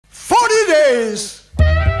days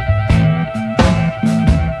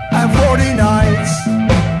and 40 nights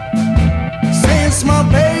since my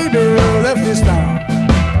baby left this town.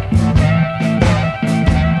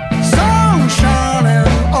 Sun shining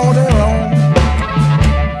all day long,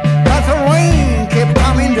 but the rain kept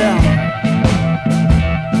coming down.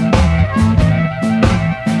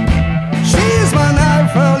 She's my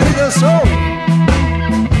natural little soul.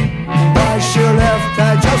 Why she left,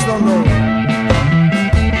 I just don't know.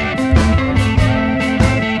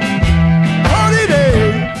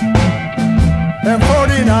 And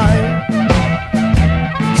 49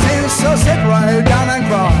 since I sat right down and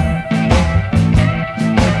cried.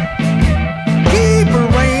 Keep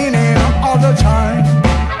raining all the time,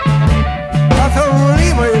 but the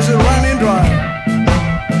river is running dry.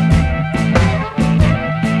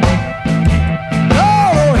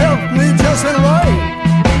 Lord, help me just and right.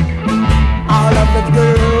 I love that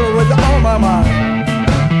girl with all my mind.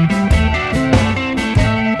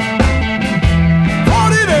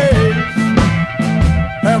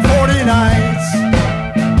 Nights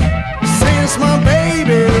since my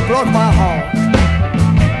baby broke my heart,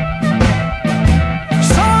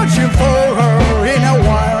 searching for her in a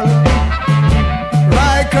while,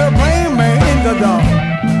 like a blind man in the dark.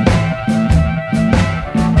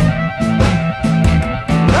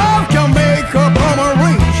 Love can make a plumber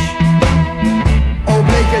rich or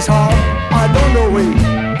break his heart, I don't know which.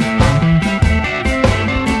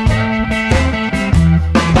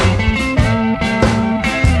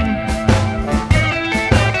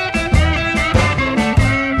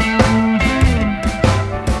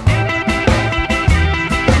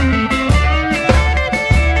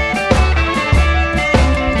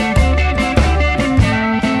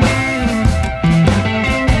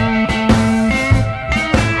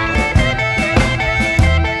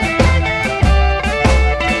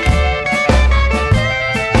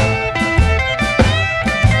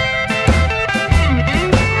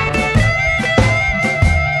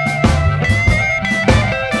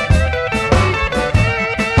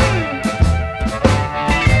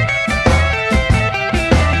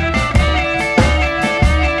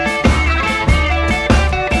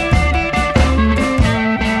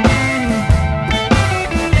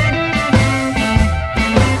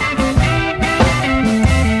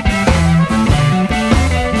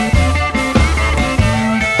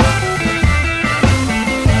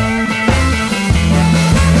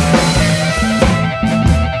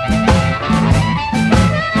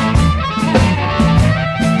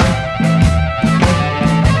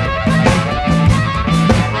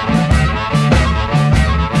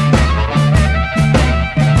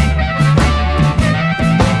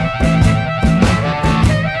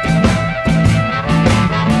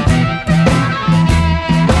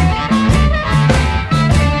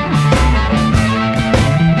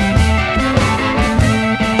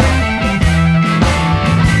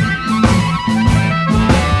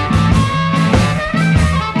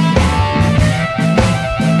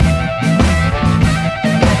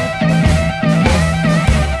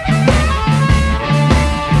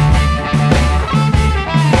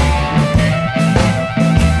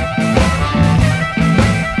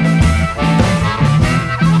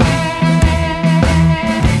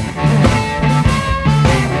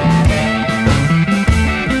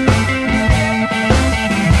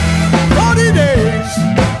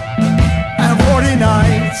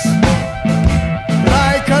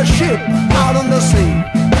 Like a ship out on the sea,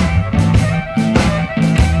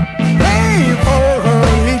 praying for her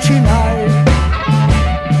each night,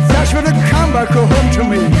 that she would come back home to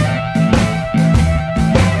me.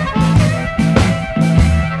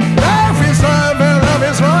 Life is love and love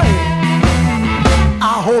is right.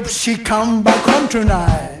 I hope she come back home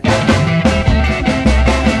tonight.